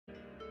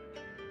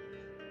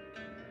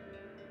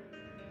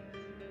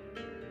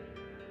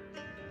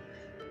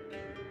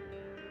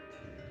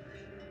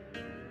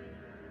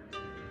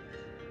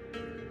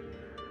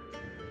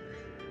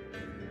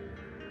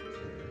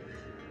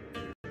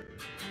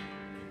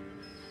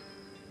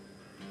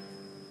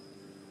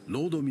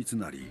Lord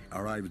Mitsunari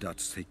arrived at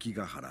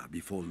Sekigahara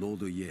before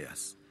Lord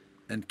Ieyasu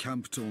and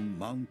camped on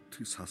Mount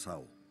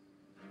Sasao.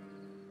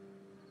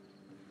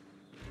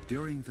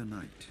 During the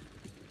night,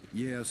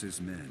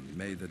 Ieyasu's men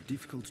made a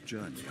difficult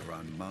journey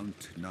around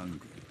Mount Nangu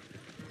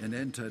and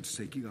entered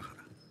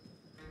Sekigahara,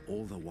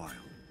 all the while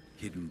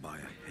hidden by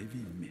a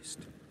heavy mist.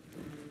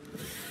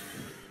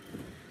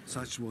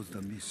 Such was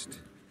the mist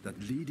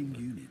that leading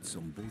units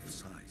on both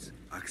sides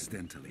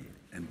accidentally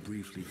and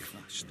briefly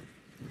clashed.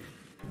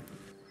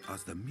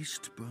 As the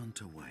mist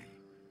burnt away,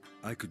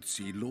 I could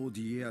see Lord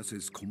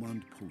Ieyasu's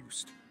command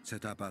post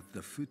set up at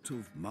the foot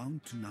of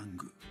Mount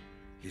Nangu.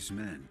 His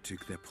men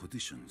took their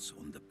positions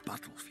on the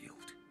battlefield.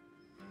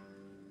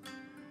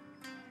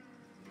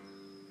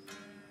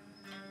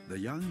 The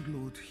young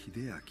Lord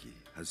Hideaki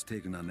has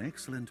taken an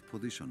excellent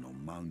position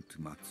on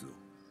Mount Matsuo.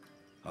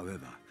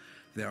 However,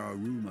 there are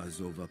rumors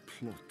of a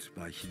plot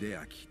by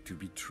Hideaki to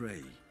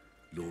betray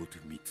Lord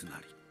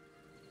Mitsunari.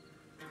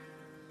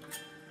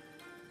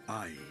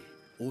 I,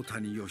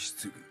 Otani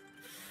Yoshitsugu,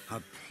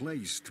 have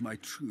placed my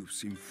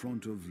troops in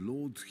front of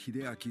Lord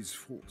Hideaki's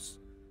force.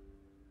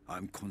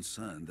 I'm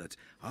concerned that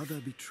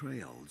other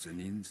betrayals and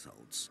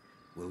insults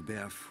will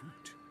bear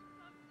fruit.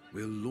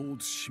 Will Lord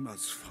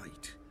Shimazu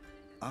fight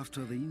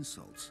after the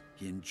insults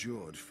he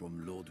endured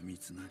from Lord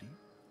Mitsunari?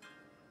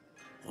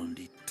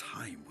 Only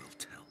time will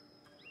tell.